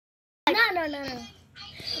no.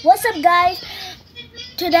 What's up, guys?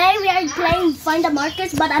 Today we are playing Find the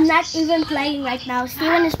Markets, but I'm not even playing right now.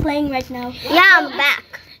 Steven is playing right now. Yeah, I'm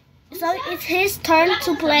back. So it's his turn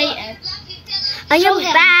to play it. I am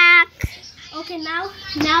back. Okay, now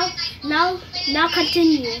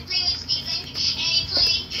continue.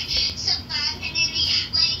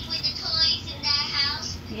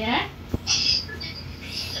 Yeah?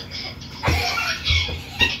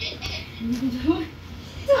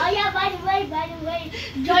 Oh yeah, by the way,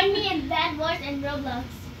 join me in Bad Wars and Roblox.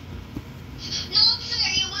 No, sir,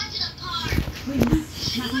 you went to the park. You went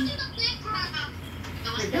to the playground.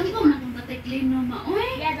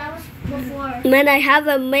 Yeah, that was before. Man, I have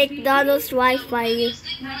a McDonald's Wi-Fi. It's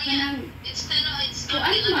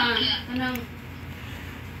Kuan ma kanang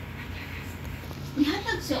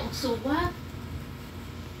ihatag sa usuwat.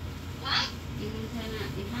 What? Ingon sana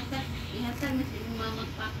ihatag na sa imong mama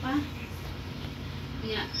ug papa.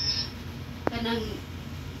 Ya. Kanang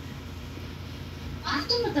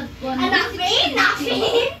ato matagpuan. Nothing.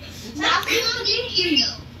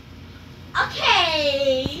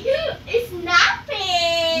 Okay, it's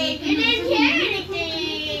nothing. You didn't hear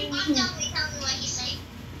anything. Tell me what he said.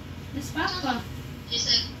 Nas papa. He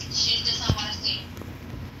said she doesn't want to say.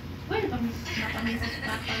 Pwede pa mapamisa sa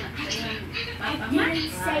papa na sa iyong papa I ma.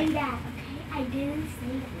 didn't say that. Okay, I didn't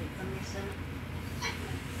say that.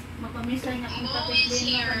 Mapamisa niya kung Oh, tapos it's din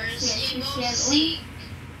na yours. siya You go special see.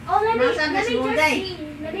 Oh, let me Nasaan na si just Munday? see.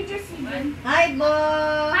 Let me just see. Hi, Bo!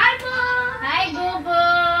 Hi, Bo. Hi, Bobo!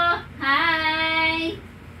 Hi!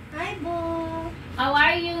 Hi, Bo! How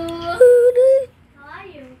are you? How are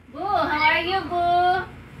you? Bo, how are you, Bo?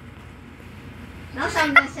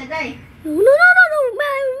 Nasaan na siya, Day? No.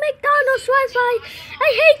 McDonald's Wi-Fi. I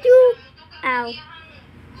hate you. Ow.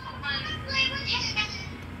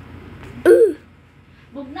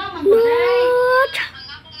 Bugnaw, mangguday. What?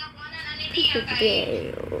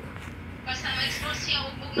 Basta ma-expose siya o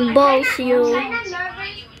bugnaw. Balls you. I'm not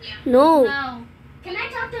nervous. No. Now, Can I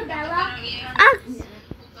talk to Bella? Ah.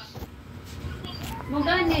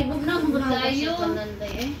 mugani, bugnaw, mangguday yun.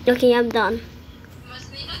 Okay, I'm done. Mas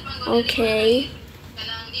nindot bang Okay.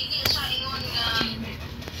 kanang dili siya ingon nga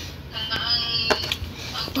kanang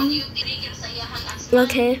ang pag-utility sa iyahang asma.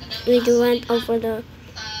 Okay, we went over the.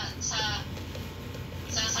 sa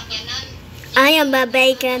sakyanan. I am a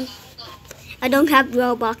bacon. I don't have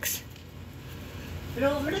Robux.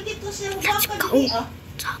 Pero, malagit ko siya. Let's Baka go. di,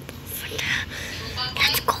 Top over there.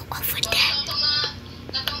 Let's go over there.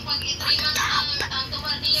 Katong pag-itriman ang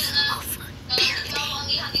tuwal niya nga ikaw ang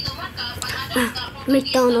iyang ituman ka pag-adap ka.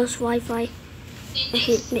 McDonald's Wi-Fi. I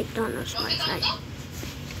hate McDonald's Wi-Fi.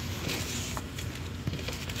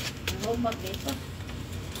 Robot dito.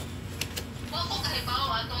 Wako kahibaw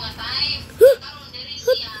ato nga time. Karon diri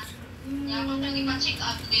siya. Ya ko nang ipa-check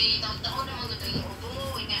up kay taon-taon naman gud yung ubo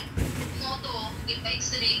nga. Moto, give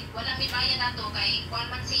X-ray, wala mi bayan nato kay kuan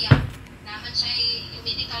man siya. Naman siya yung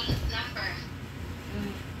medical number.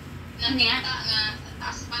 Nakita nga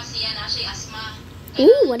asma siya na siya asma.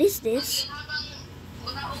 Ooh, what is this? Habang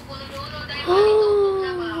mga ulo-ulo dahil Oh.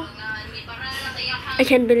 na ba nga ni para na tayahan. I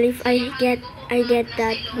can't believe I get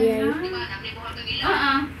that here.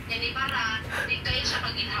 Jadi para di kayo siya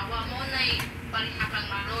pag ginhawa mo na pariha kang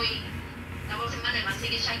maroy. Tapos man ay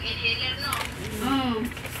masige siya inhaler no.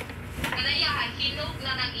 Kanayahan hinog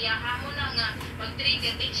na nang iyaha mo na nga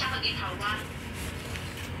mag-trigger din siya pag ginhawa.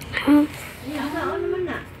 Oh, Ano naman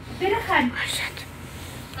na? Pirahan.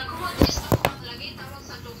 Nagkuha-test ako ang lagi tawag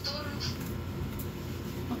sa doktor.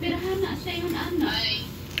 Pirahan na sa iyon ano. Ay,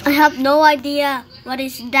 I have no idea what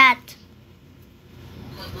is that.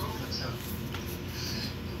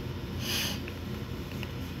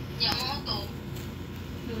 ya mo to.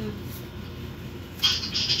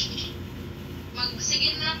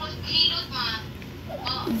 Magsigil na ko hilot ma.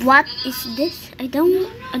 Oh, What is this? I don't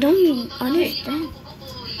understand.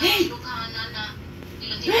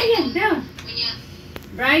 Brian, down.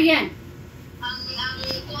 Brian.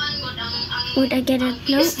 Would I get it?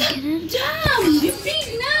 No, I get it. Jam! Bibig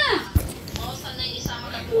na!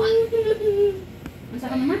 Masa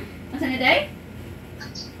ka naman? Masa ni Day?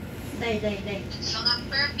 Day. Mga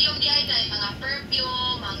perfume di ay kay mga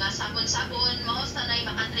perfume, mga sabon-sabon, mao sa nay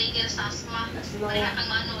maka-trigger sa asma. Pareha kang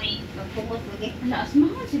manoy. Magpukot lagi. Ala,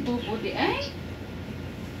 asmahan si Bobo di ay.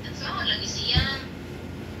 Asma lagi siya.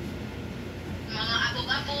 Mga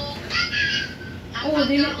abog-abog. Ang Oh,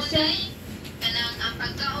 dili pagkaon siya. ay kanang ang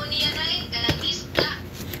pagkaon niya ay kanang isda.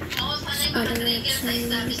 Mao sa nay maka-trigger sa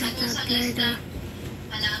isda bisag unsa nga isda.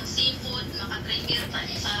 Kanang seafood maka-trigger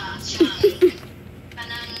sa asma.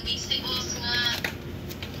 Kanang vegetables nga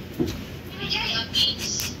mga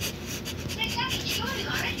beans.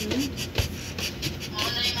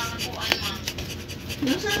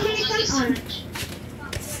 Unsa naman ni kanon?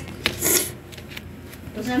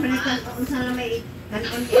 Unsa naman ni kanon? Unsa naman may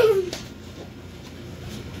kanon?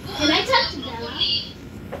 Can I touch Bella?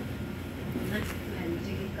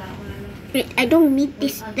 Sige ka ako na lang. Wait, I don't need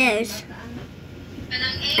these stairs.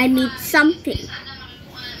 I need something.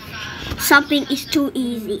 Something is too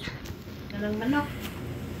easy. Kanang manok.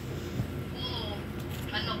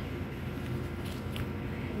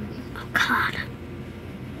 Oh God.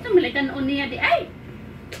 Ito malikan niya di ay.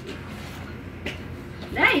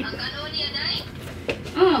 Day. Ang ano niya, Day?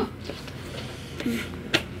 Oh.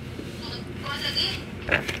 Kuha lagi.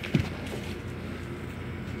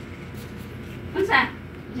 Unsa?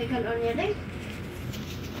 Sige kanon niya day.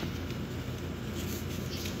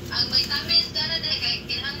 Ang vitamins ka na, Day, kay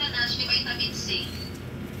kinahanglan na siya vitamin C.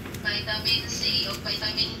 Vitamin C o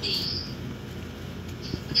vitamin D.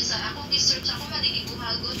 Kasi sa akong research ako,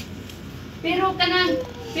 madigibuhagon. Pero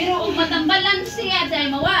og matambalan siya day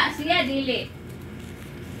mawa siya dili.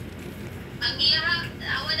 Ang iyahang,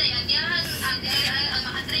 awa Day, ang iyahang, ang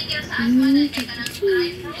maka-trigger sa asthma, Day, kay kanang dry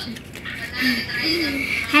fruit. Kanang dry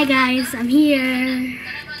Hi guys, I'm here.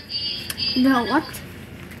 No, what?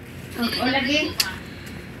 O lagi.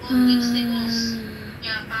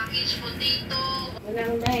 Yeah, packaged potato.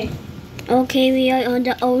 Kanang day. Okay, we are on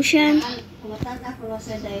the ocean. Kumatan ako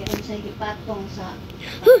sa day ang sa gipatong sa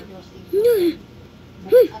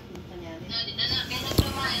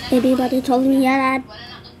Everybody told me that.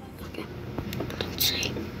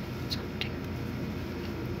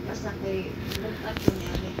 basta kay lupat ko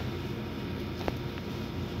niya.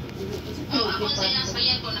 Oh, ako sa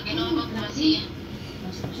inasayan ko, nakinuha ko siya.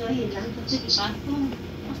 Mas usahin lang ito sa gipatong.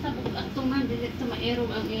 Basta bug atong man dili ta maero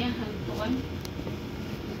ang iyahang tuan.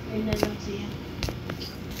 Ayun na lang siya.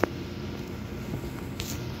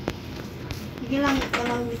 Sige lang,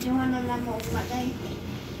 walang videohan na lang mo umatay.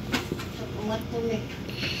 So, umat ko me.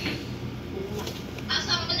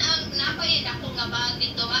 Asa man ang napay dako nga bag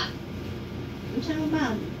dito ha? Unsa mo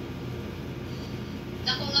ba?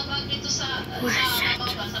 Dako nga bag dito sa babaw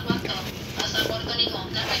ba sa kwarto. Sa kwarto nimo,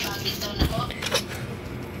 napay bag dito nako.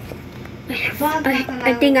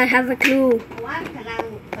 I think I have a clue. Kuwan,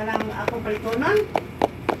 kanang ako balkonon.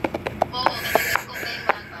 Oo, katapos ko kay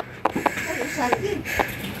bag ba. Ay, usagin.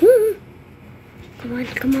 Come on,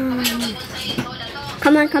 come on. Ano ko sa ito na to?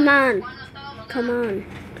 Come on, come on. Ano to? Come on.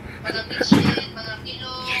 Mga bedsheet, mga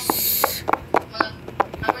pillow. Yes. Mga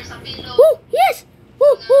cover sa pillow. Woo! Yes!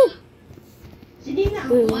 Woo! Woo! Sinina,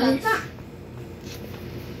 Oh, kuwan nice. ka.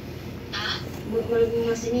 Ha?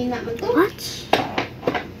 Mga sinina man to. What?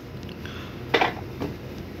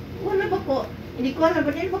 Wala ba ko? Hindi ko alam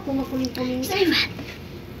ba din ba kung makuling-kuling din.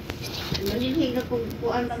 Maninhig na kung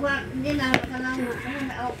kuwan ba. Hindi na, kanang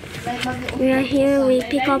We are here. We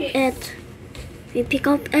pick up it. We pick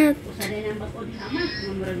up it. Usa din ang bakod sama.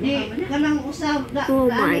 Mamurag Di, mo na. kanang usab. Oh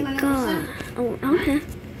my God. Oh, okay.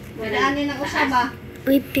 Daanin ng usab ba?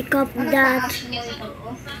 We pick up that.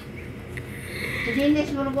 Sa dinis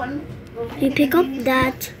mo rubuan. We pick up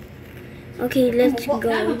that. Okay, let's Ano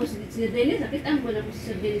go. ko si Dennis sakit ang wala ko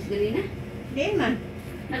si Dennis galina. Di man.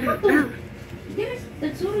 Nagto. Ah. Dennis,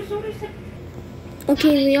 sorry sa.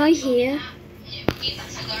 Okay, we are here. Kita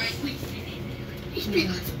sa guard.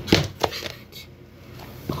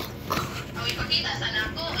 Ang ipakita sa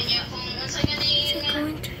nako, anya kung unsa gani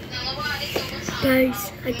nangawa dito unsa. Guys,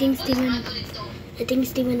 I think Steven. Ano dito? I think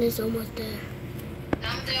Steven is almost there.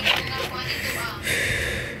 Damo to yung mga kuha dito ah.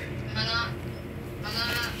 Mga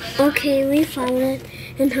Okay, we found it.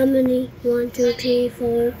 And how many? 1, 2, 3,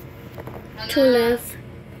 4. 2 left.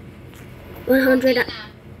 100.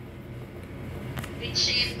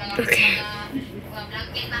 bedsheet, mga Okay. mga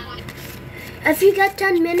blanket na ko. If you got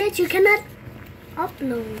 10 minutes, you cannot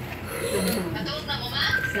upload. Katulog na mo ma?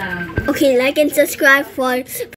 Sa Okay, like and subscribe for